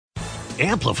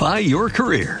Amplify your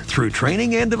career through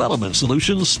training and development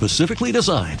solutions specifically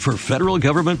designed for federal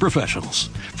government professionals.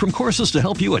 From courses to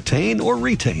help you attain or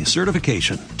retain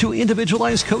certification, to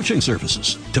individualized coaching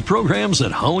services, to programs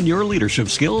that hone your leadership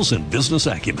skills and business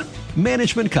acumen,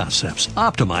 Management Concepts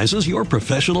optimizes your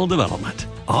professional development.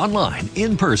 Online,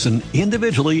 in person,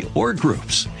 individually, or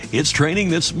groups, it's training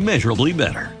that's measurably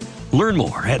better. Learn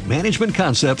more at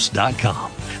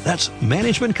managementconcepts.com. That's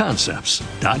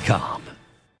managementconcepts.com.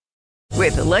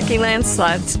 With the Lucky Land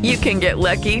Slots, you can get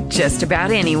lucky just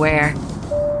about anywhere.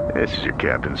 This is your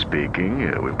captain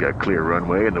speaking. We've got clear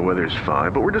runway and the weather's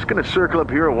fine, but we're just going to circle up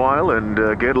here a while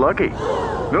and get lucky.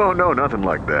 No, nothing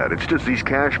like that. It's just these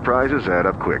cash prizes add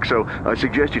up quick. So I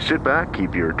suggest you sit back,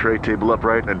 keep your tray table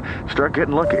upright, and start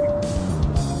getting lucky.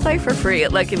 Play for free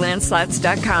at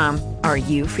LuckyLandSlots.com. Are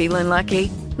you feeling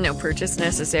lucky? No purchase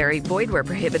necessary. Void where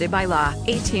prohibited by law.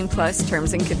 18 plus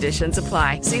terms and conditions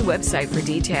apply. See website for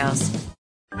details.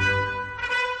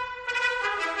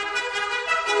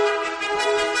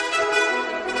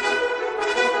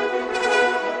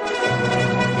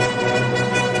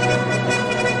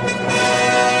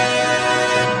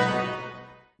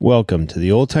 Welcome to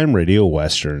the Old Time Radio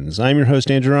Westerns. I'm your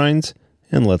host, Andrew Rines,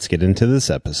 and let's get into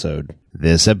this episode.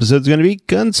 This episode is going to be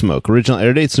Gunsmoke. Original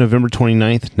air date's November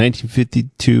 29th,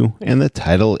 1952, and the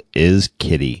title is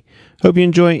Kitty. Hope you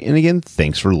enjoy, and again,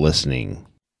 thanks for listening.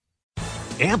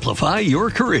 Amplify your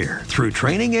career through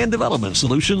training and development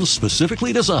solutions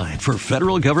specifically designed for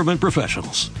federal government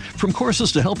professionals. From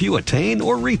courses to help you attain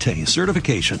or retain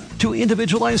certification, to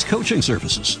individualized coaching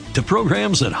services, to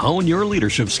programs that hone your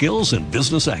leadership skills and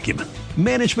business acumen,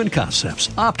 Management Concepts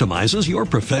optimizes your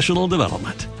professional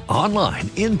development. Online,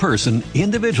 in person,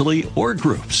 individually, or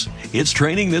groups, it's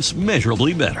training that's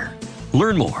measurably better.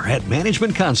 Learn more at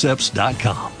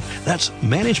managementconcepts.com. That's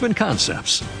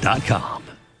managementconcepts.com.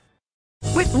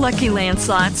 With Lucky Land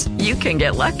Slots, you can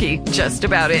get lucky just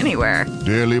about anywhere.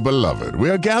 Dearly beloved,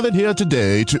 we are gathered here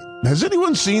today to... Has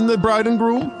anyone seen the bride and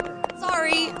groom?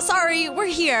 Sorry, we're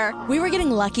here. We were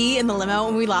getting lucky in the limo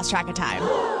and we lost track of time.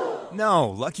 No,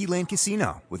 Lucky Land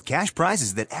Casino, with cash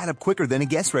prizes that add up quicker than a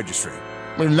guest registry.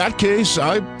 In that case,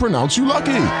 I pronounce you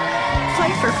lucky.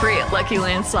 Play for free at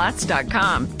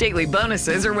LuckyLandSlots.com. Daily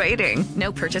bonuses are waiting.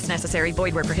 No purchase necessary.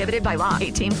 Void where prohibited by law.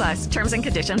 18 plus. Terms and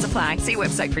conditions apply. See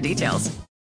website for details.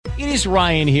 It is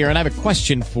Ryan here, and I have a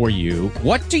question for you.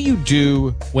 What do you do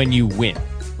when you win?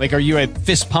 Like, are you a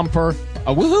fist pumper,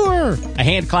 a woohooer, a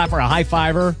hand clapper, a high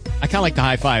fiver? I kind of like the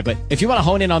high five, but if you want to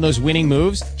hone in on those winning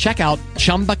moves, check out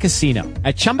Chumba Casino.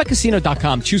 At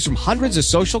ChumbaCasino.com, choose from hundreds of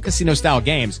social casino-style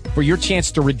games for your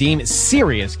chance to redeem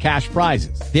serious cash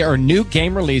prizes. There are new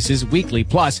game releases weekly,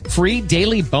 plus free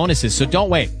daily bonuses, so don't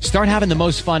wait. Start having the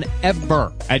most fun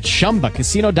ever at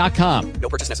ChumbaCasino.com. No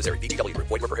purchase necessary. VGW. Void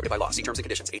where prohibited by law. See terms and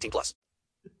conditions. 18 plus.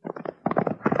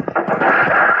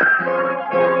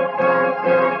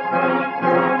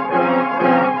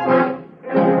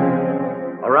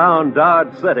 Around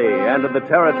Dodge City and in the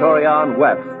territory on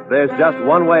West, there's just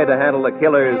one way to handle the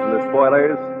killers and the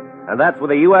spoilers, and that's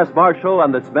with a U.S. Marshal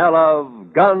and the smell of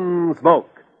Gunsmoke.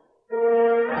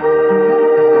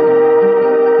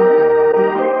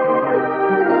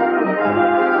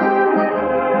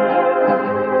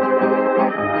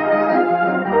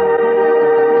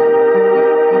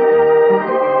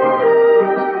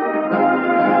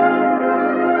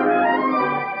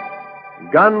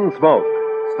 Gunsmoke,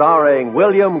 starring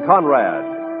William Conrad.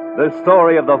 The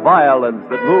story of the violence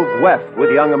that moved west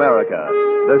with young America.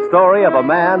 The story of a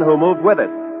man who moved with it.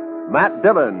 Matt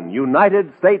Dillon,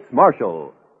 United States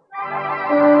Marshal.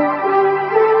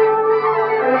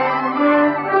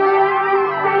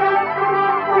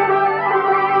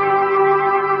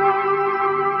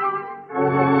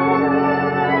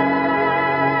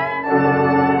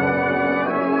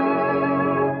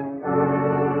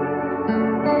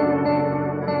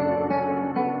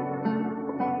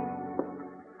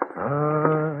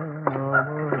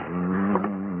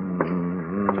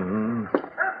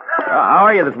 How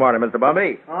are you this morning, Mr.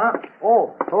 Bumby?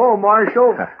 Hello,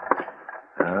 Marshal.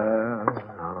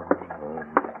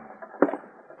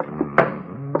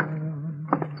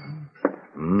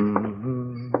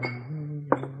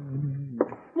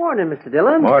 Morning, Mr.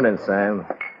 Dillon. Morning, Sam.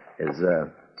 Is,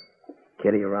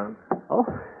 Kitty around? Oh,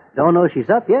 don't know she's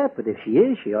up yet, but if she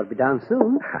is, she ought to be down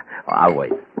soon. I'll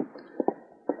wait.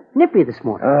 Nippy this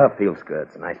morning. Feels good.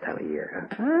 It's a nice time of year.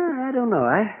 I don't know.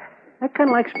 I kind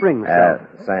of like spring myself.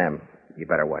 Sam, you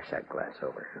better wash that glass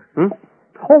over.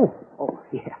 Oh,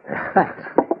 yeah. Thanks.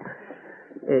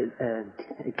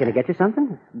 Can I get you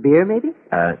something? Beer, maybe?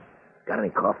 Got any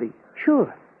coffee?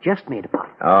 Sure. Just made a pot.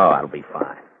 Oh, that'll be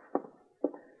fine.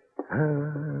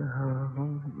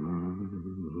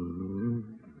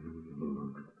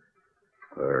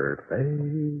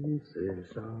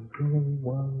 faces on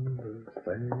everyone's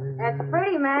face. That's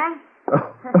pretty, Matt.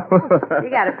 You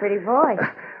got a pretty voice.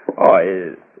 Oh,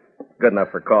 it's good enough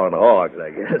for calling hogs, I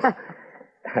guess.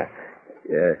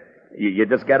 Yeah. You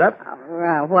just get up?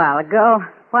 A while ago.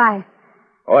 Why?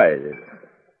 Oh, it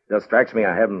just strikes me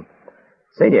I haven't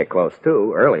seen you close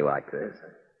too early like this.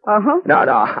 Uh-huh.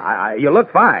 No, you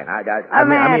look fine. I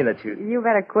mean that you... You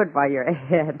better quit while you're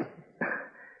ahead.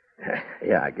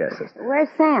 Yeah, I guess it's... Where's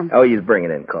Sam? Oh, he's bringing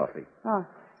in coffee. Oh.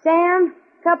 Sam,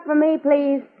 cup for me,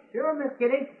 please. Sure, Miss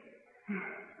Kitty.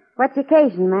 What's the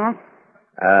occasion, Matt?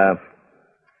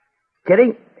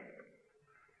 Kitty?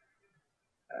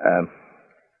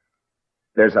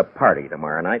 There's a party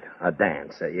tomorrow night, a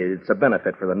dance. It's a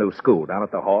benefit for the new school down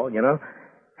at the hall, you know?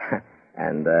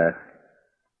 And,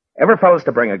 every fellow's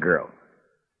to bring a girl.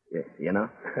 You know?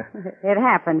 It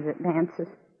happens at dances.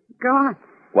 Go on.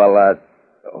 Well,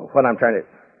 what I'm trying to...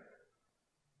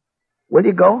 Will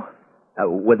you go?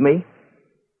 With me?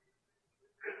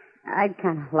 I'd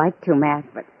kind of like to,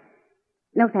 Matt, but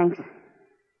no thanks.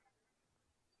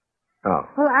 Oh.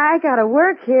 Well, I gotta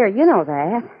work here, you know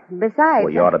that. Besides... Well,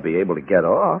 you ought to be able to get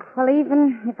off. Well,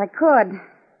 even if I could,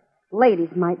 ladies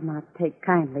might not take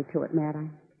kindly to it, Matt.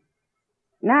 I'm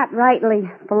not rightly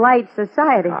polite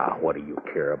society. Ah, what do you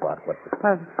care about what...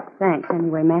 Well, thanks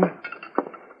anyway, Matt.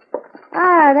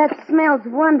 Ah, that smells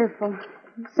wonderful.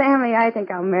 Sammy, I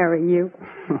think I'll marry you.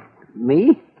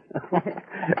 Me?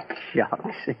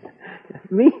 Shucks.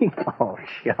 Me? Oh,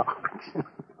 shucks.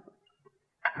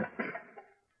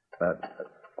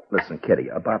 Listen, Kitty,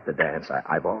 about the dance,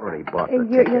 I've already bought the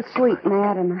You're tickets. sweet,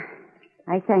 Matt, and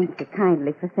I thank you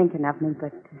kindly for thinking of me,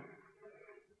 but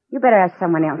you better ask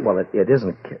someone else. Well, it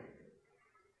isn't...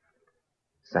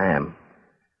 Sam,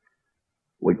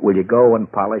 will you go and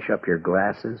polish up your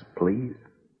glasses, please?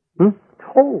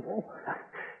 Oh,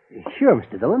 sure,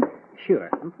 Mr. Dillon. Sure.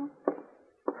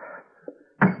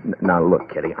 Now, look,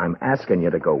 Kitty, I'm asking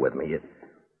you to go with me.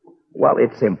 Well,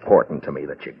 it's important to me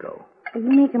that you go. Are you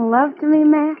making love to me,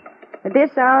 Matt? At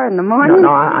this hour in the morning? No,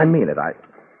 I mean it.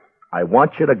 I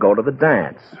want you to go to the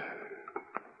dance.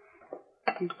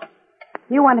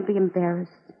 You want to be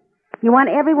embarrassed. You want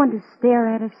everyone to stare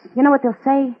at us. You know what they'll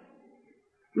say?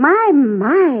 My,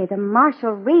 the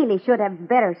marshal really should have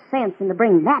better sense than to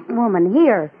bring that woman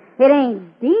here. It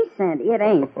ain't decent. It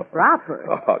ain't proper.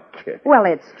 Oh, Kitty. Well,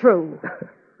 it's true.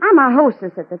 I'm a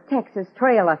hostess at the Texas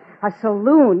Trail, a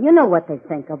saloon. You know what they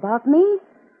think about me.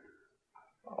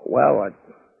 Well,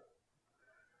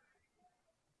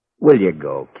 will you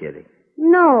go, Kitty?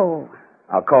 No.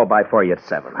 I'll call by for you at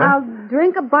 7, huh? I'll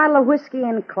drink a bottle of whiskey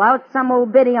and clout some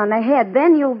old biddy on the head.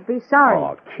 Then you'll be sorry.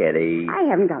 Oh, Kitty. I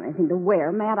haven't got anything to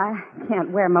wear, Matt. I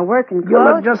can't wear my working clothes. You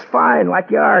look just fine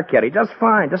like you are, Kitty. Just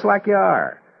fine, just like you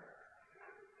are.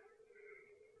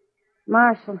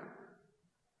 Marshal.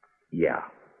 Yeah.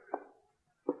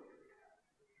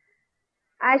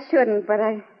 I shouldn't, but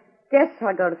I guess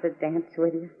I'll go to the dance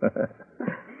with you.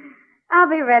 I'll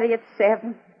be ready at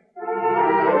 7.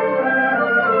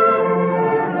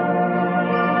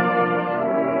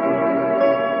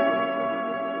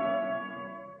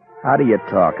 How do you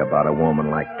talk about a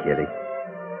woman like Kitty?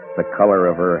 The color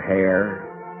of her hair,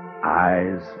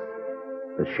 eyes,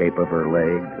 the shape of her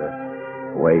leg, the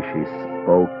way she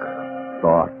spoke,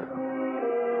 thought.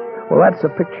 Well, that's a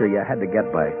picture you had to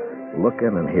get by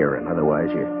looking and hearing.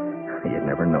 Otherwise, you'd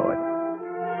never know it.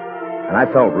 And I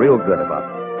felt real good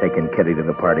about taking Kitty to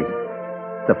the party.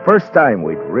 It's the first time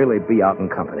we'd really be out in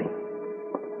company.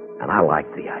 And I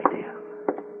liked the idea.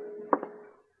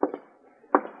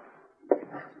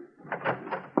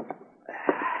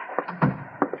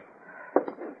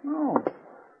 Oh,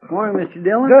 morning, Mr.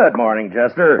 Dillon. Good morning,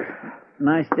 Chester.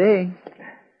 Nice day.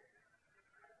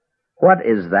 What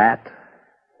is that?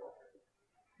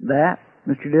 That,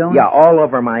 Mr. Dillon? Yeah, all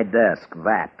over my desk.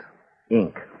 That.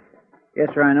 Ink. Yes,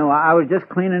 sir, I know. I was just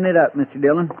cleaning it up, Mr.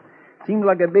 Dillon. Seemed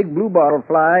like a big bluebottle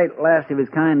fly, last of his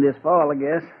kind this fall, I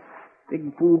guess.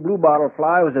 Big fool bluebottle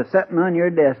fly was a-setting on your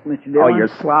desk, Mr. Dillon. Oh, you're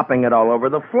slopping it all over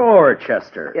the floor,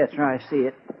 Chester. Yes, sir, I see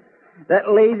it. That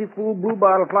lazy fool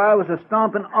bluebottle fly was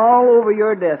a-stomping all over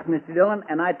your desk, Mr. Dillon,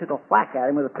 and I took a whack at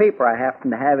him with a paper I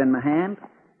happened to have in my hand,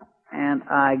 and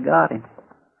I got him.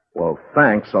 Well,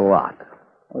 thanks a lot.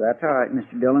 Well, that's all right,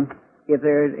 Mr. Dillon. If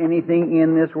there's anything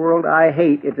in this world I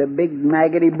hate, it's a big,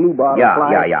 maggoty bluebottle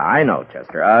fly. Yeah, I know,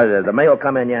 Chester. The mail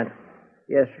come in yet?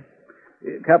 Yes, sir.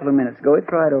 A couple of minutes ago.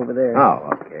 It's right over there.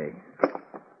 Oh, okay.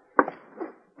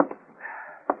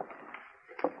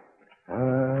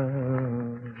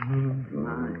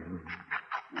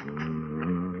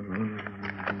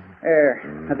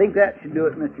 There. I think that should do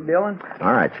it, Mr. Dillon.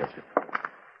 All right, Chester.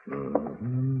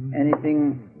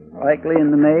 Anything likely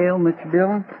in the mail, Mr.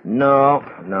 Dillon? No.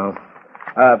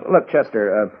 Look,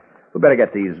 Chester, we better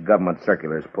get these government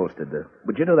circulars posted.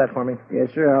 Would you do that for me?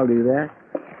 Yes, sir, I'll do that.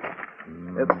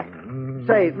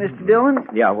 Say, Mr. Dillon?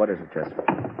 Yeah, what is it, Chester?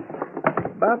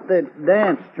 About the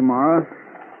dance tomorrow.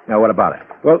 Now, what about it?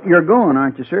 Well, you're going,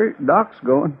 aren't you, sir? Doc's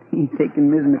going. He's taking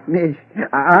Ms. McNish.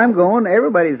 I'm going.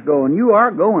 Everybody's going. You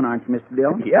are going, aren't you, Mr.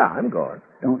 Dillon? Yeah, I'm going.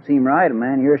 Don't seem right, a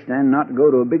man your standing not to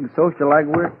go to a big social like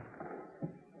we're...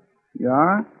 You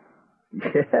are?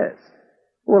 Yes.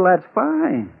 Well, that's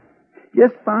fine.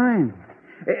 Just fine.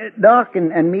 Doc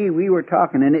and me, we were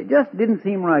talking, and it just didn't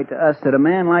seem right to us that a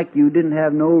man like you didn't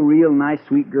have no real nice,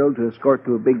 sweet girl to escort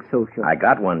to a big social. I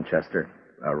got one, Chester.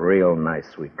 A real nice,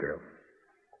 sweet girl.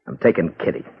 I'm taking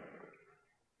Kitty.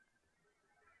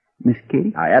 Miss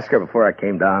Kitty? I asked her before I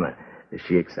came down, and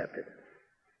she accepted.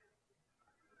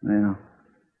 Well,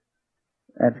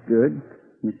 that's good.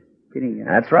 Miss Kitty.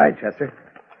 That's right, Chester.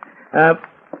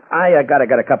 I got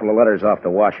a couple of letters off to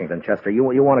Washington, Chester. You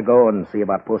want to go and see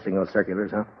about posting those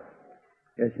circulars, huh?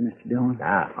 Yes, Mr. Dillon.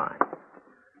 Ah, fine.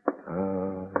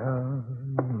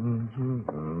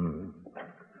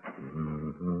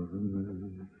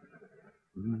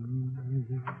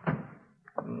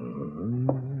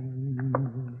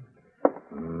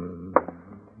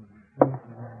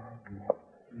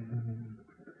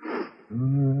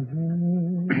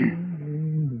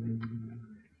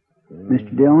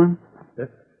 Mr. Dillon?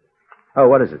 Oh,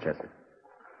 what is it, Chester?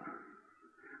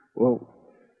 Well,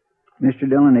 Mr.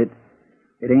 Dillon, it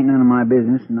ain't none of my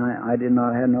business, and I did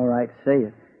not have no right to say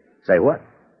it. Say what?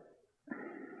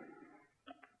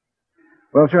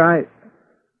 Well, sir,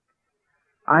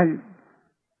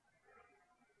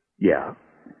 Yeah?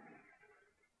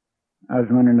 I was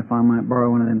wondering if I might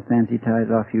borrow one of them fancy ties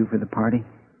off you for the party.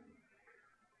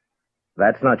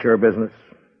 That's not your business.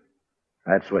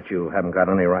 That's what you haven't got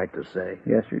any right to say.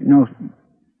 Yes, sir. No,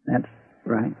 that's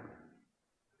right.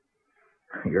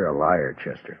 You're a liar,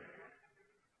 Chester.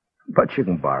 But you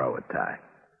can borrow a tie.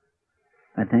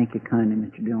 I thank you kindly,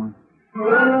 Mr. Dillon.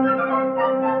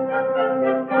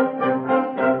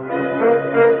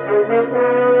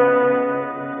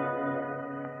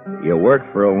 You work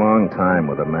for a long time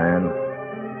with a man,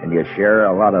 and you share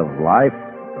a lot of life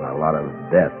and a lot of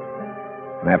death.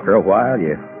 And after a while,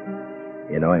 you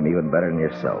know him even better than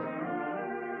yourself.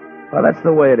 Well, that's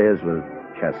the way it is with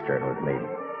Chester and with me.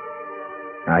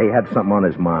 Now, he had something on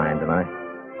his mind, and I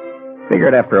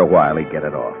figured after a while he'd get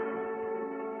it off.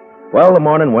 Well, the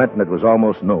morning went, and it was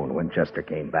almost noon when Chester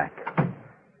came back.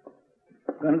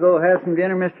 Gonna go have some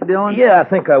dinner, Mr. Dillon? Yeah, I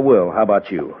think I will. How about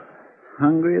you?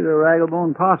 Hungry as a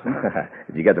ragglebone possum.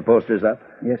 Did you get the posters up?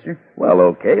 Yes, sir. Well,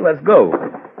 okay, let's go.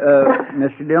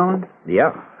 Mr. Dillon?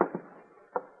 Yeah?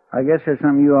 I guess there's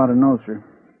something you ought to know, sir.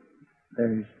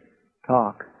 There's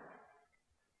talk.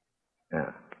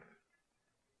 Yeah.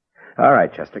 All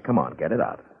right, Chester, come on, get it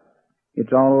out.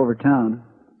 It's all over town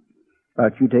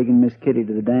about you taking Miss Kitty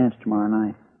to the dance tomorrow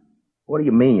night. What do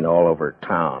you mean, all over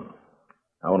town?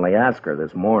 I only asked her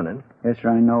this morning. Yes, sir,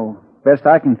 I know. Best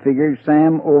I can figure,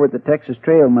 Sam over at the Texas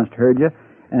Trail must have heard you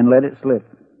and let it slip.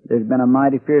 There's been a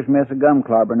mighty fierce mess of gum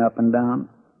clobbering up and down.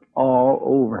 All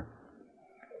over.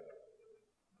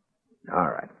 All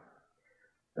right.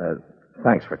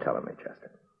 Thanks for telling me,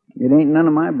 Chester. It ain't none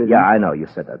of my business. Yeah, I know. You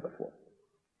said that before.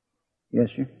 Yes,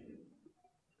 sir.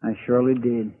 I surely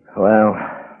did. Well,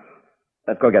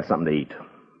 let's go get something to eat.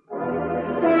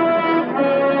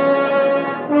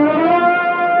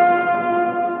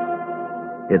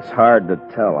 It's hard to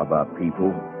tell about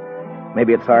people.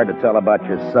 Maybe it's hard to tell about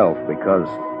yourself because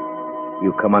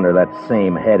you come under that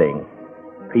same heading,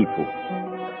 people.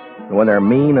 And when they're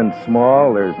mean and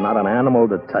small, there's not an animal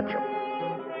to touch them.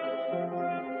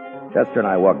 Chester and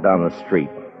I walked down the street,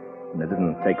 and it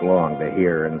didn't take long to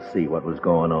hear and see what was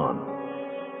going on.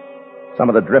 Some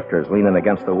of the drifters leaning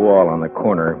against the wall on the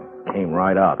corner came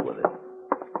right out with it.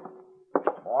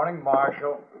 Morning,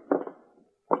 Marshal.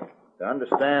 I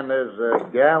understand there's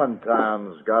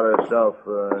Galentine's got herself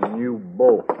a new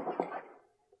boat.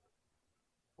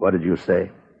 What did you say?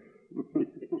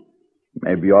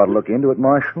 Maybe you ought to look into it,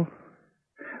 Marshal.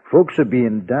 Folks are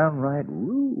being downright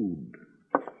rude.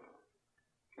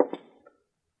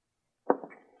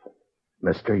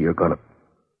 Mister, you're gonna...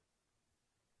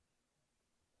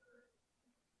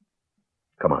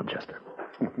 Come on, Chester.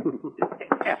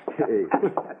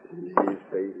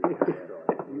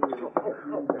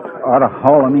 Ought to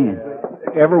haul him in.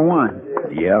 Every one.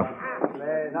 Yeah?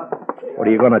 What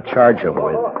are you going to charge him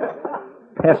with?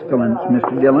 Pestilence,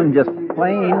 Mr. Dillon. Just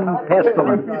plain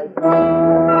pestilence.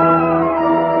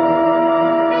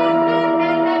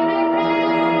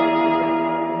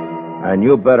 I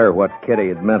knew better what Kitty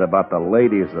had meant about the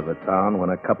ladies of the town when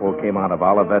a couple came out of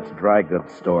Olivet's dry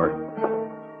goods store.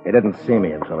 They didn't see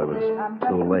me until it was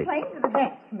too late. Complain to the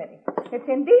dance committee. It's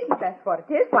indecent, that's what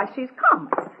it is. Why, she's common.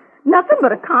 Nothing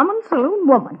but a common saloon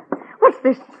woman. What's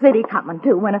this city coming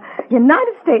to when a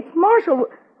United States Marshal...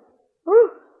 Ooh.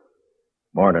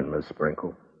 Morning, Miss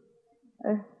Sprinkle.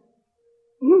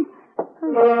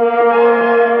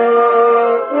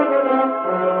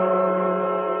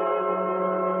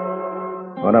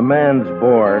 When a man's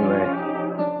born,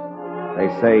 they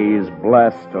say he's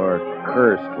blessed or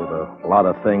cursed with a lot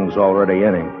of things already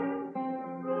in him.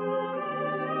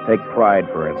 Take pride,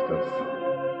 for instance.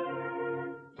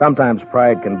 Sometimes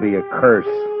pride can be a curse.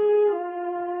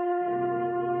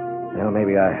 Well,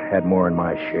 maybe I had more in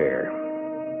my share.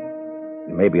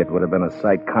 Maybe it would have been a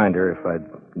sight kinder if I'd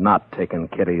not taken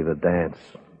Kitty to the dance.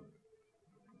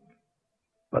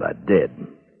 But I did.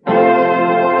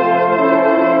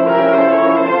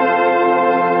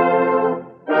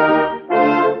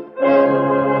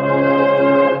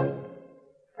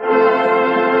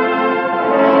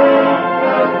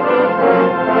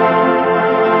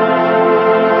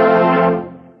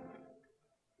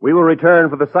 We will return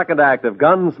for the second act of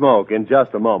Gunsmoke in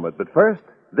just a moment. But first,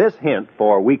 this hint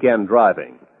for weekend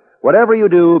driving. Whatever you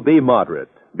do, be moderate.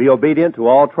 Be obedient to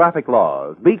all traffic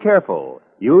laws. Be careful.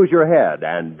 Use your head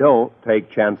and don't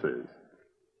take chances.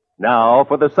 Now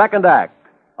for the second act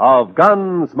of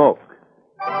Gunsmoke.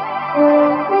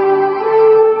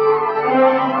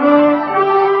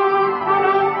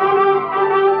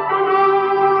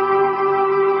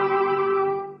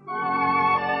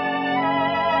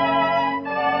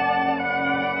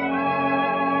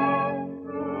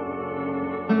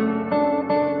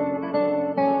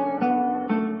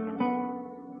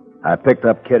 I picked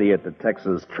up Kitty at the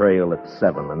Texas Trail at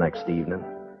 7 the next evening.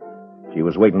 She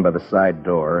was waiting by the side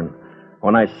door, and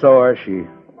when I saw her, she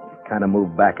kind of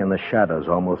moved back in the shadows,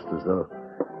 almost as though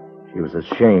she was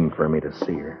ashamed for me to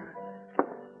see her.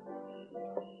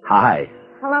 Hi.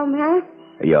 Hello, Matt.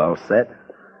 Are you all set?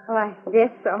 Well, I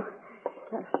guess so.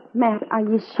 Matt, are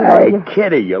you sure? Hey,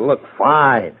 Kitty, you look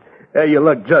fine. You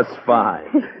look just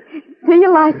fine. Do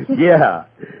you like it?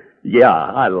 Yeah,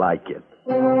 I like it.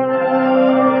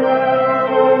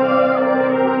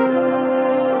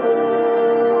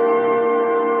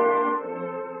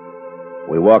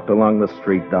 We walked along the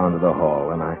street down to the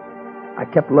hall, and I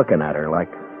kept looking at her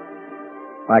like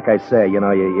I say, you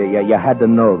know, you had to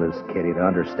know this, Kitty, to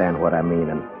understand what I mean,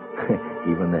 and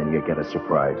even then you get a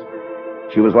surprise.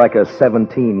 She was like a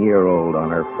 17-year-old on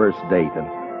her first date, and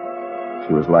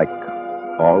she was like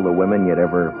all the women you'd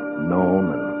ever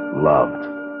known and loved,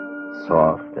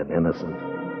 soft and innocent.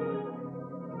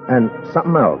 And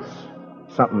something else,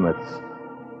 something that's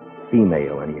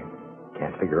female, and you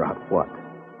can't figure out what.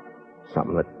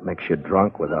 Something that makes you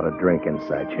drunk without a drink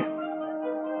inside you.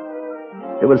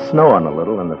 It was snowing a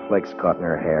little, and the flakes caught in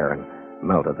her hair and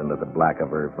melted into the black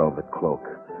of her velvet cloak.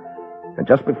 And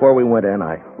just before we went in,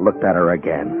 I looked at her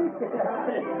again.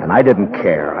 And I didn't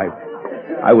care.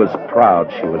 I was proud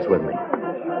she was with me.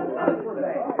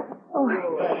 Oh,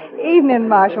 evening,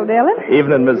 Marshal Dillon.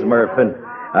 Evening, Miss Murphy.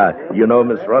 You know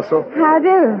Miss Russell? How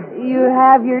do? You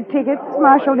have your tickets,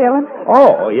 Marshal Dillon?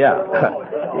 Oh, yeah.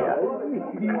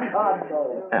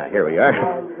 Here we are.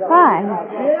 Fine.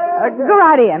 Go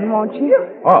right in, won't you?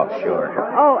 Oh, sure.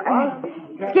 Oh,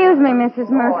 excuse me, Mrs.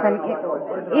 Murphy.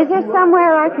 Is there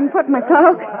somewhere I can put my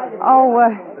cloak? Oh,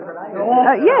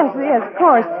 yes, of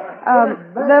course.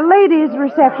 The ladies'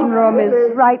 reception room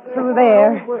is right through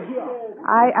there.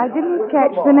 I didn't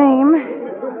catch the name.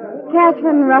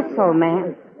 Catherine Russell,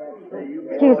 ma'am.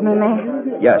 Excuse me,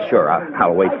 ma'am. Yeah, sure.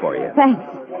 I'll wait for you. Thanks.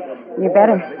 You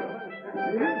better.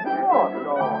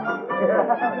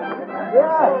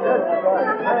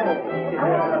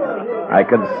 I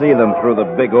could see them through the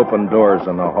big open doors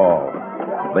in the hall.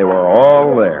 They were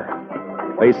all there.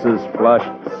 Faces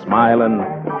flushed, smiling,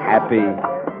 happy,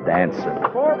 dancing.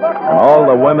 And all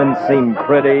the women seemed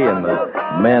pretty and the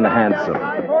men handsome.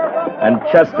 And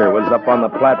Chester was up on the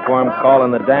platform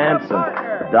calling the dance,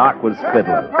 and Doc was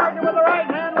fiddling.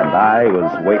 And I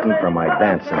was waiting for my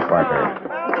dancing partner,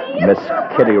 Miss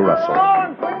Kitty Russell.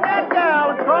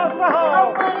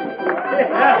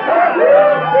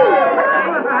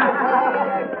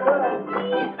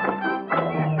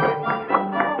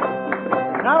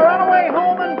 Now run away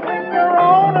home and sing your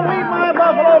own and leave my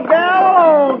buffalo gal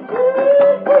alone.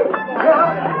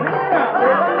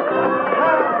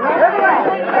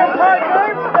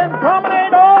 Then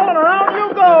promenade all and around you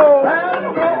go.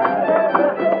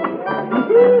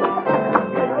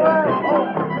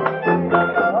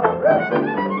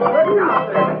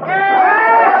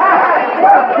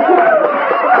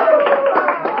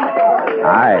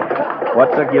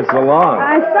 What took you so long?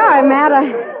 I'm sorry, Matt. I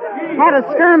had a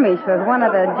skirmish with one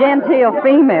of the genteel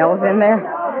females in there.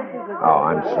 Oh,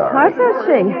 I'm sorry. What says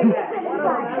she?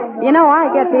 You know,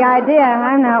 I get the idea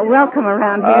I'm not welcome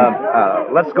around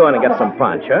here. Let's go in and get some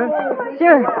punch, huh?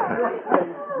 Sure.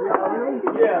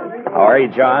 How are you,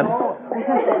 John?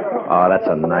 Oh, that's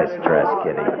a nice dress,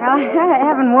 Kitty. I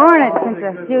haven't worn it since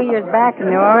a few years back in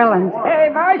New Orleans. Hey,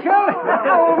 Marshal.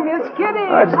 Oh, Miss Kitty.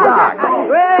 It's Doc.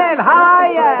 Well,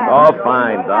 hiya. Oh,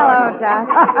 fine, Doc. Hello, Doc.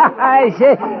 I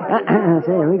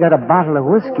say, we got a bottle of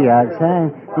whiskey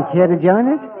outside. You care to join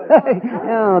us?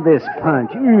 Oh, this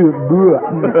punch.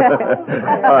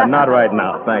 Not right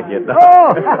now, thank you, Doc.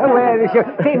 Oh, well, sure.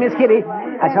 Hey, Miss Kitty,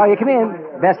 I saw you come in.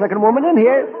 Best-looking woman in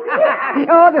here.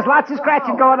 Oh, there's lots of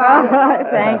scratching going on.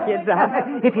 Thank you, Doc.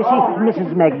 If you see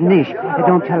Mrs. McNish,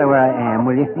 don't tell her where I am,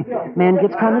 will you? Man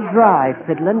gets kind of dry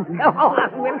fiddling. Oh,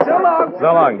 well, so long.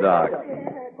 So long, Doc.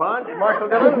 Punch, Marshal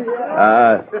Dillon?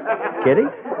 Kitty?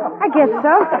 I guess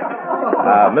so.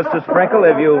 Mr. Sprinkle,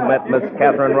 have you met Miss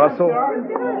Catherine Russell?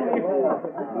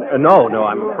 No,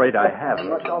 I'm afraid I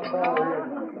haven't.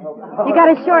 You got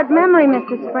a short memory,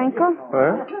 Mr. Sprinkle.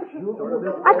 Huh?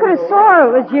 I could have swore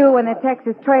it was you in the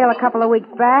Texas Trail a couple of weeks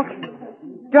back.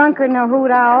 Drunker than a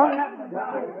hoot owl.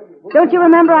 Don't you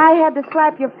remember I had to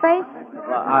slap your face?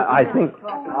 I think...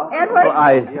 Edward?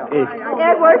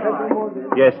 Edward?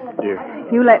 Yes, dear.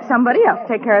 You let somebody else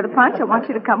take care of the punch. I want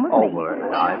you to come with me.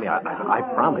 I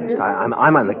promised.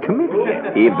 I'm on the committee.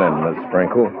 Evening, Miss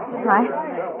Sprinkle. I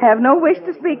have no wish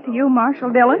to speak to you, Marshal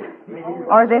Dillon,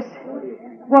 or this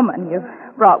woman you've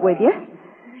brought with you.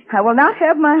 I will not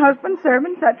have my husband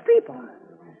serving such people.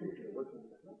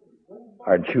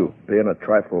 Aren't you being a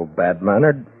trifle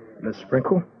bad-mannered, Miss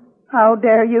Sprinkle? How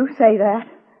dare you say that?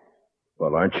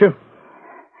 Well, aren't you?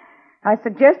 I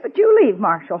suggest that you leave,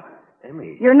 Marshal.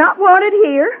 Emmy. You're not wanted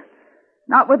here.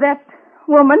 Not with that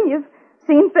woman you've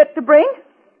seen fit to bring.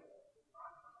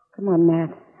 Come on,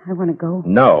 Matt. I want to go.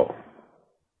 No.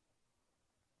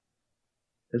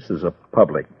 This is a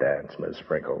public dance, Miss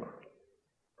Sprinkle.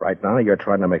 Right now, you're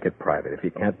trying to make it private. If you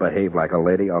can't behave like a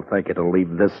lady, I'll thank you to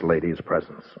leave this lady's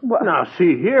presence. What? Now,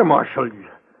 see here, Marshal. You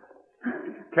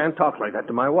can't talk like that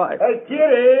to my wife. Hey,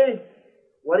 Kitty.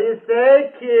 What do you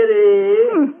say,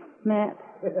 Kitty? Matt,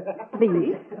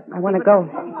 please. I want to go.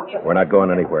 We're not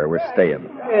going anywhere. We're staying.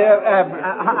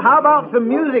 How about some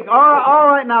music? All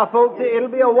right now, folks. It'll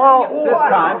be a waltz this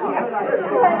time.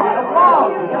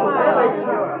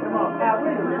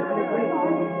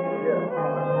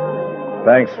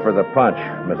 Thanks for the punch,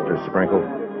 Mr. Sprinkle.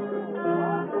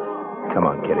 Come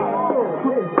on, Kitty.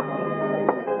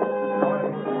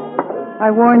 I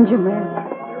warned you,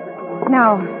 Matt.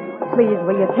 Now, please,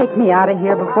 will you take me out of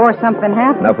here before something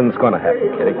happens? Nothing's going to happen,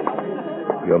 Kitty.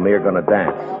 You and me are going to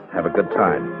dance. Have a good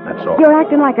time. That's all. You're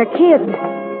acting like a kid.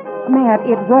 Matt,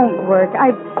 it won't work.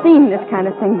 I've seen this kind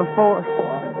of thing before.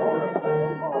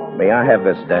 May I have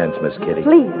this dance, Miss Kitty?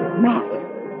 Please, Matt.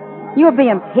 You're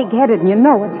being pig-headed and you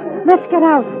know it. Let's get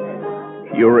out.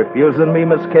 You refusing me,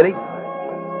 Miss Kitty?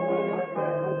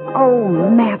 Oh,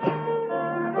 Matt.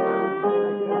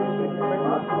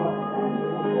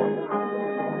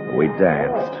 We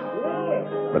danced.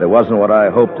 But it wasn't what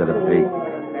I hoped it'd be.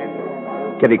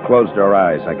 Kitty closed her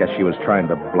eyes. I guess she was trying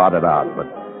to blot it out, but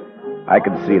I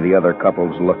could see the other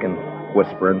couples looking,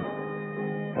 whispering,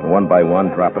 and one by one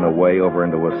dropping away over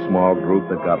into a small group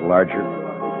that got larger.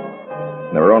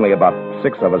 And there were only about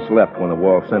 6 of us left when the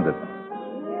waltz ended.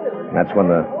 And that's when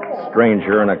the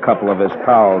stranger and a couple of his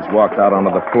pals walked out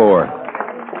onto the floor.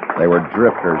 They were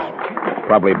drifters,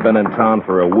 probably been in town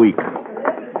for a week.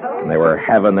 And they were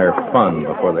having their fun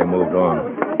before they moved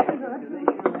on.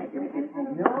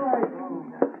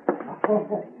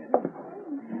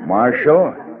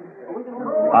 Marshal,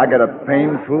 I got a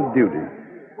painful duty.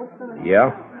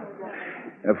 Yeah?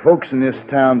 Folks in this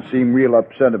town seem real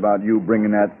upset about you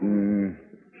bringing that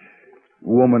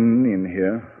woman in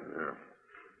here.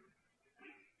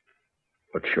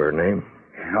 What's your name?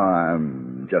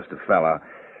 I'm just a fella.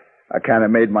 I kind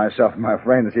of made myself and my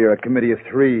friends here a committee of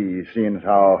 3, seeing as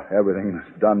how everything's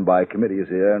done by committees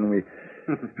here, and we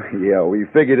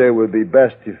figured it would be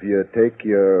best if you take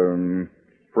your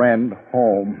friend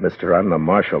home. Mister, I'm the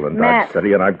marshal in Matt, Dodge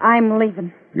City, and I'm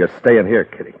leaving. You're staying here,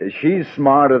 Kitty. She's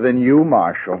smarter than you,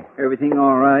 Marshal. Everything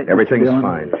all right? Everything's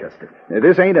fine, Chester.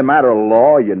 This ain't a matter of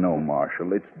law, you know,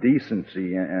 Marshal. It's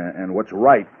decency and what's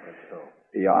right.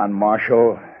 Yeah, and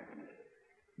Marshal,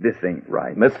 this ain't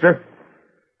right. Mister,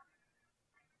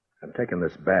 I'm taking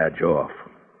this badge off.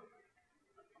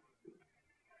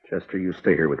 Chester, you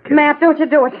stay here with Kitty. Matt, don't you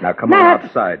do it. Now come Matt. on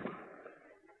outside.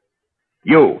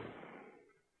 You.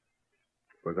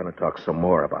 We're going to talk some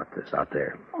more about this out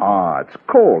there. It's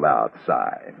cold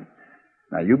outside.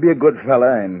 Now, you be a good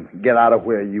fella and get out of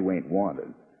where you ain't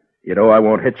wanted. You know I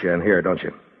won't hit you in here, don't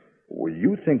you? Were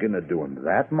you thinking of doing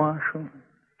that, Marshal?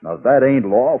 Now, that ain't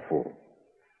lawful.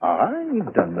 I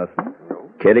ain't done nothing.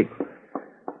 Kitty.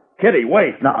 Kitty,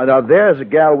 wait. Now, there's a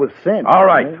gal with sense. All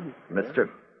right,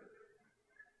 mister.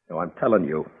 No, I'm telling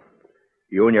you.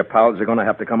 You and your pals are going to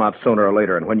have to come out sooner or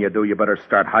later, and when you do, you better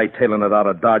start hightailing it out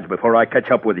of Dodge before I catch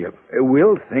up with you.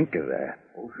 We'll think of that.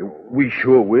 We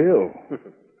sure will.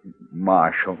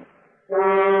 Marshal.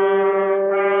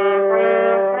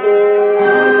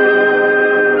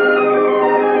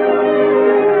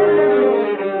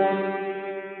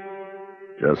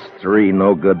 Just three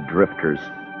no-good drifters,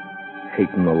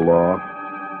 hating the law,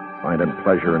 finding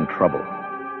pleasure in trouble.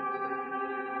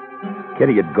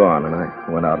 Kitty had gone, and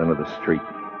I went out into the street.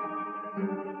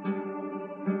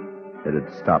 It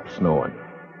had stopped snowing.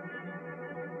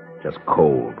 Just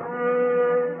cold.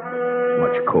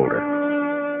 Much colder.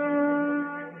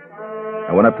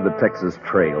 I went up to the Texas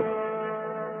Trail.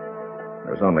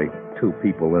 There was only two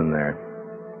people in there.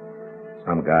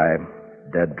 Some guy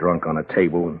dead drunk on a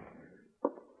table, and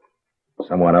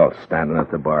someone else standing at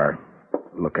the bar,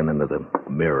 looking into the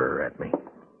mirror at me.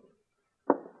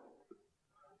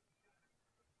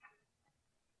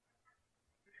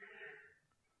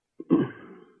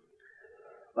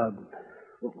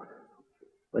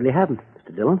 What do you have,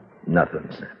 Mr. Dillon? Nothing,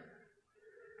 Sam.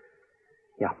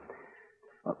 Yeah.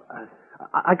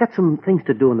 I got some things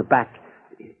to do in the back.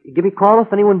 Give me a call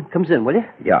if anyone comes in, will you?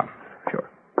 Yeah, sure.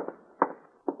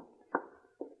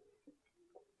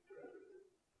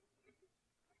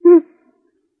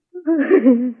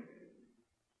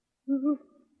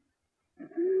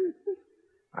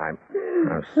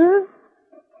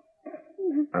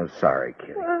 I'm sorry,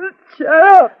 Kitty. Shut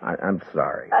up. I'm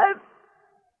sorry. I'm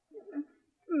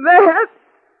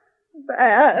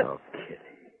bad. Oh, Kitty.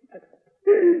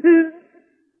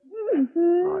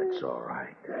 Oh, it's all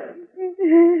right.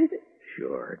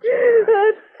 Sure, it's all right.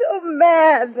 I'm so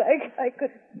mad. I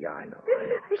could... Yeah, I know.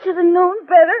 I should have known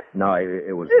better. No,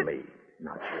 it was me,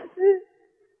 not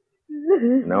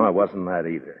you. No, it wasn't that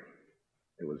either.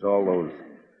 It was all those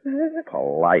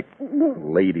polite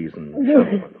ladies and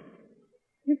gentlemen.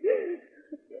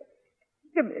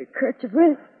 Give me a kerchief, will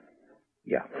you?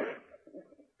 Yeah.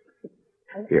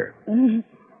 Here. Oh.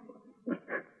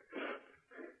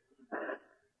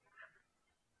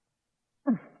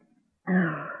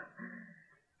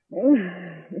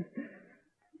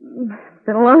 It's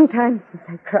been a long time since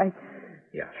I cried.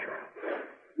 Yeah, sure.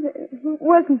 It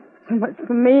wasn't so much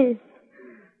for me.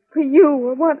 For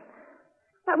you.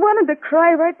 I wanted to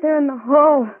cry right there in the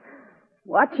hall.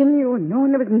 Watching you and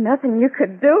knowing there was nothing you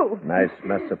could do. Nice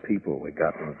mess of people we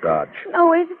got in Dodge.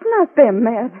 No, it's not them,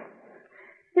 Matt.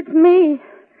 It's me.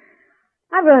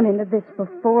 I've run into this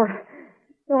before.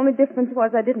 The only difference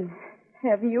was I didn't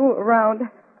have you around.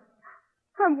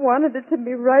 I wanted it to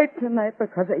be right tonight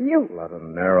because of you. A lot of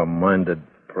narrow-minded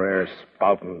prayer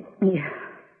spouting. Yeah.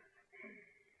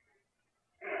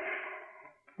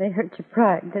 They hurt your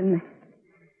pride, didn't they?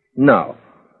 No,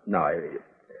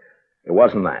 it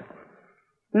wasn't that.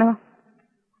 No?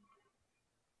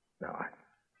 No,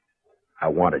 I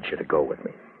wanted you to go with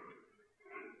me.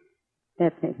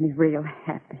 That made me real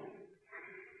happy.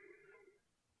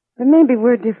 But maybe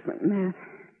we're different, Matt.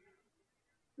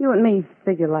 You and me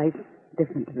figure life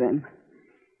different to them.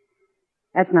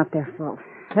 That's not their fault.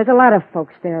 There's a lot of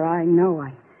folks there, I know.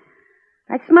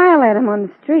 I smile at them on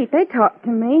the street. They talk to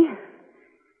me.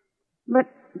 But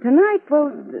tonight, well,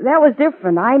 that was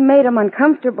different. I made them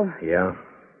uncomfortable. Yeah?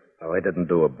 Well, I didn't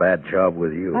do a bad job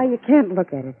with you. Oh, you can't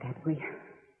look at it that way.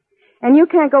 And you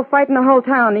can't go fighting the whole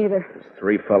town either. There's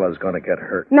three fellas going to get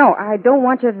hurt. No, I don't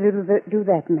want you to do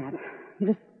that, Matt. You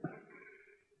just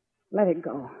let it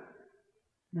go.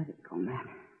 Let it go, Matt.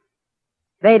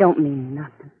 They don't mean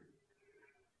nothing.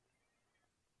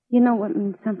 You know what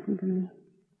means something to me?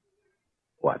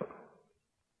 What?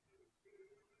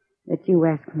 That you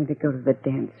asked me to go to the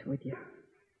dance with you.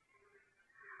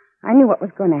 I knew what was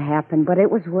going to happen, but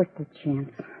it was worth the chance.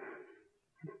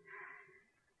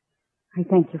 I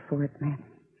thank you for it, Matt.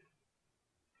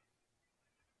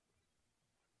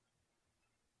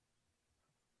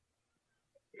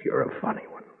 You're a funny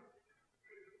one.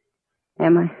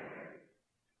 Am I?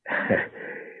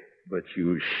 But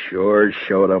you sure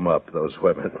showed them up, those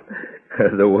women.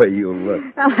 The way you look.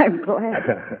 Well, I'm glad.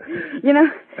 You know,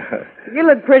 you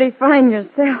look pretty fine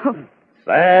yourself.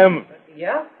 Sam?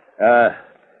 Yeah?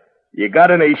 You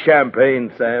got any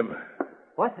champagne, Sam?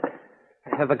 What?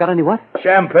 Have I got any what?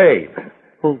 Champagne.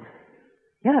 Well,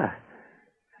 yeah.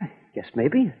 I guess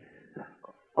maybe.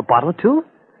 A bottle or two?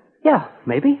 Yeah,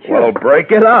 maybe. Sure. Well,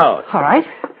 break it out. All right.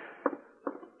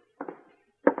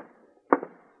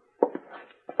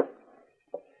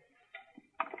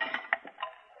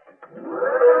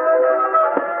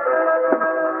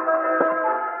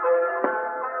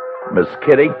 Miss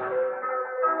Kitty,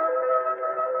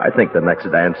 I think the next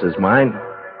dance is mine.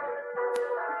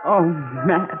 Oh,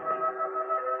 Matt.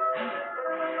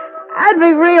 I'd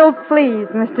be real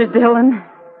pleased, Mr. Dillon.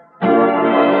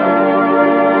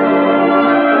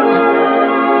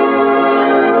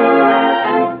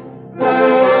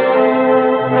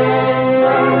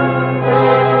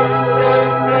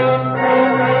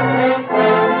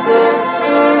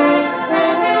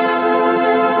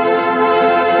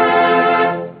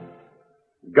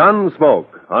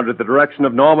 Gunsmoke, under the direction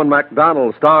of Norman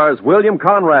MacDonald, stars William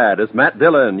Conrad as Matt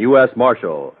Dillon, U.S.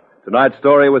 Marshal. Tonight's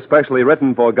story was specially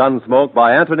written for Gunsmoke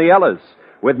by Anthony Ellis,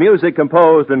 with music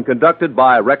composed and conducted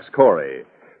by Rex Corey.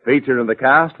 Featured in the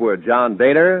cast were John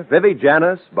Daner, Vivi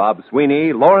Janis, Bob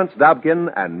Sweeney, Lawrence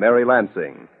Dobkin, and Mary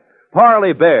Lansing.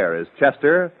 Parley Bear is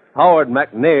Chester, Howard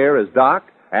McNair is Doc,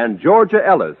 and Georgia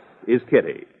Ellis is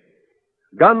Kitty.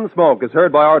 Gunsmoke is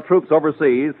heard by our troops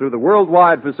overseas through the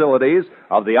worldwide facilities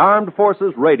of the Armed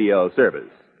Forces Radio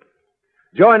Service.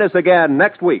 Join us again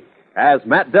next week as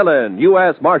Matt Dillon,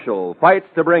 U.S. Marshal, fights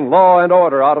to bring law and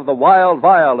order out of the wild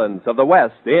violence of the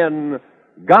West in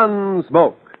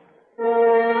Gunsmoke.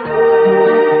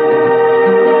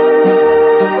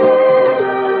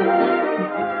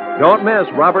 Don't miss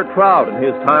Robert Trout and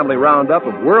his timely roundup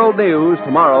of world news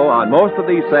tomorrow on most of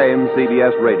these same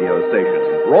CBS radio stations.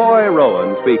 Roy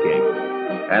Rowan speaking.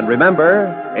 And remember,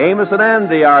 Amos and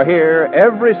Andy are here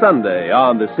every Sunday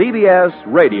on the CBS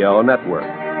Radio Network.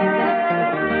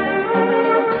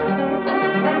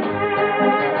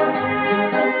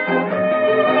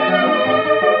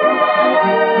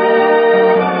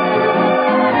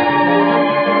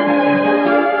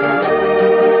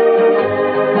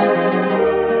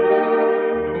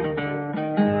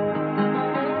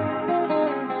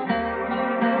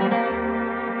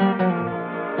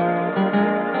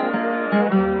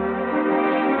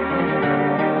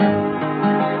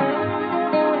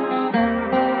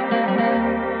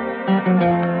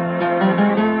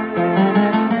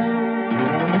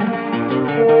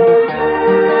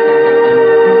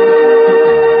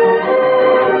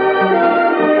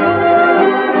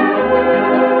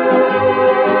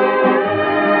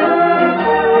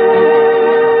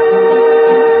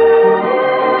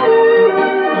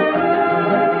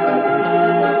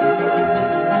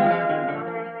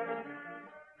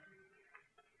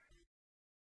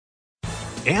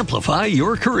 Amplify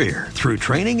your career through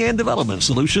training and development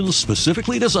solutions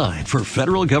specifically designed for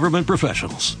federal government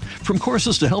professionals. From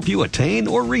courses to help you attain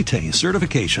or retain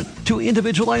certification, to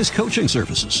individualized coaching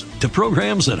services, to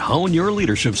programs that hone your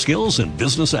leadership skills and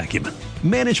business acumen,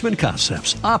 Management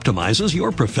Concepts optimizes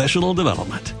your professional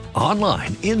development.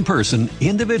 Online, in person,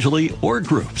 individually, or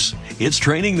groups, it's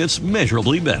training that's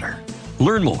measurably better.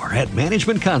 Learn more at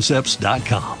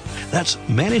managementconcepts.com. That's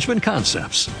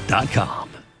managementconcepts.com.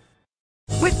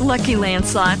 With Lucky Land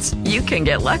Slots, you can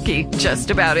get lucky just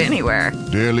about anywhere.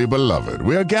 Dearly beloved,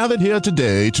 we are gathered here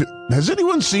today to... Has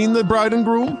anyone seen the bride and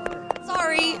groom?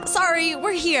 Sorry,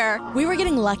 we're here. We were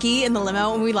getting lucky in the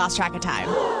limo and we lost track of time.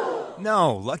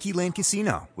 No, Lucky Land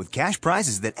Casino, with cash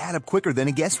prizes that add up quicker than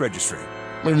a guest registry.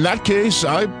 In that case,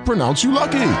 I pronounce you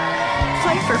lucky.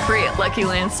 Play for free at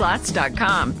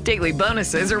LuckyLandSlots.com. Daily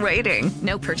bonuses are waiting.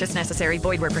 No purchase necessary.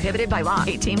 Void where prohibited by law.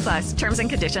 18+. Terms and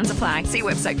conditions apply. See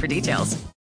website for details.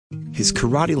 His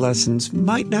karate lessons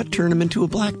might not turn him into a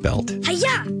black belt.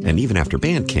 Hi-ya! And even after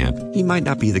band camp, he might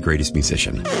not be the greatest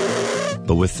musician.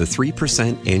 But with the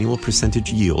 3% annual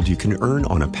percentage yield you can earn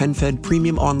on a PenFed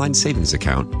premium online savings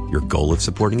account, your goal of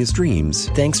supporting his dreams...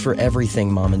 Thanks for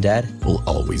everything, Mom and Dad. ...will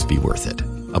always be worth it.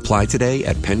 Apply today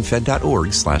at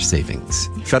PenFed.org/savings.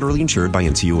 Federally insured by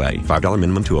NCUA. $5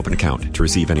 minimum to open account. To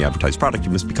receive any advertised product,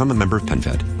 you must become a member of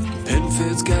PenFed.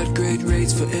 PenFed's got great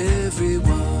rates for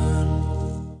everyone.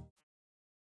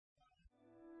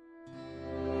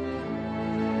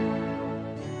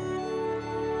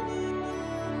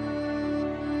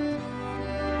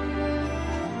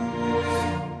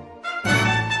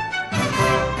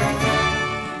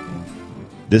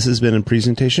 This has been a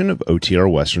presentation of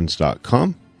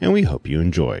OTRWesterns.com, and we hope you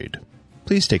enjoyed.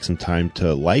 Please take some time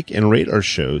to like and rate our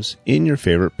shows in your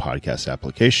favorite podcast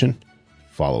application.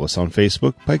 Follow us on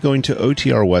Facebook by going to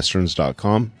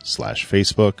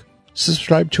OTRWesterns.com/Facebook.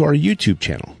 Subscribe to our YouTube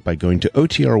channel by going to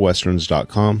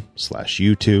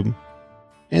OTRWesterns.com/YouTube.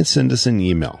 And send us an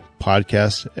email,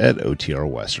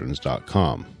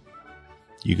 podcast@OTRWesterns.com.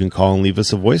 You can call and leave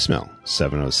us a voicemail,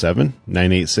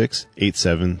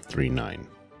 707-986-8739.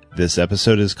 This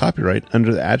episode is copyright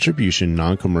under the Attribution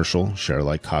Non-Commercial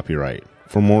Share-alike copyright.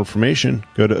 For more information,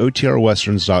 go to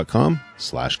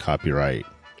otrwesterns.com/copyright.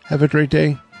 Have a great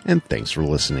day, and thanks for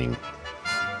listening.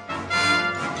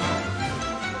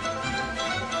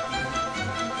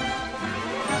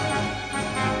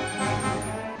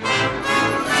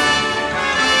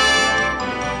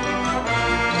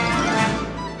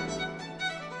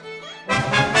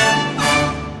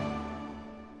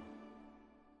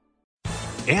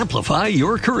 Amplify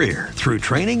your career through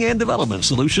training and development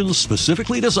solutions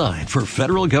specifically designed for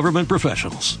federal government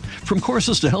professionals. From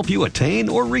courses to help you attain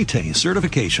or retain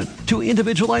certification, to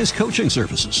individualized coaching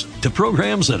services, to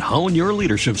programs that hone your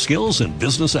leadership skills and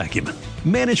business acumen,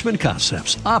 Management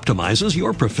Concepts optimizes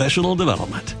your professional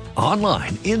development.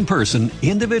 Online, in person,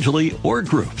 individually, or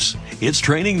groups, it's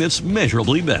training that's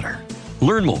measurably better.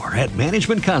 Learn more at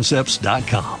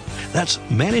managementconcepts.com. That's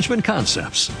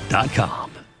managementconcepts.com.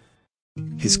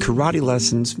 His karate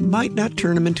lessons might not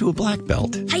turn him into a black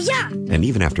belt. Hi-ya! And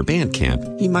even after band camp,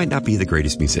 he might not be the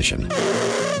greatest musician.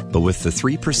 But with the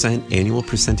 3% annual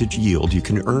percentage yield you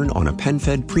can earn on a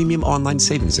PenFed premium online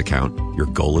savings account, your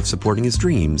goal of supporting his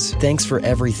dreams... Thanks for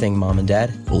everything, Mom and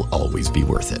Dad. ...will always be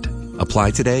worth it.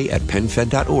 Apply today at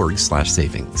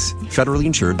PenFed.org/savings. Federally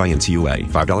insured by NCUA.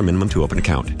 $5 minimum to open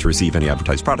account. To receive any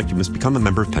advertised product, you must become a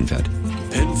member of PenFed.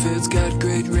 PenFed's got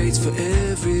great rates for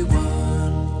everyone.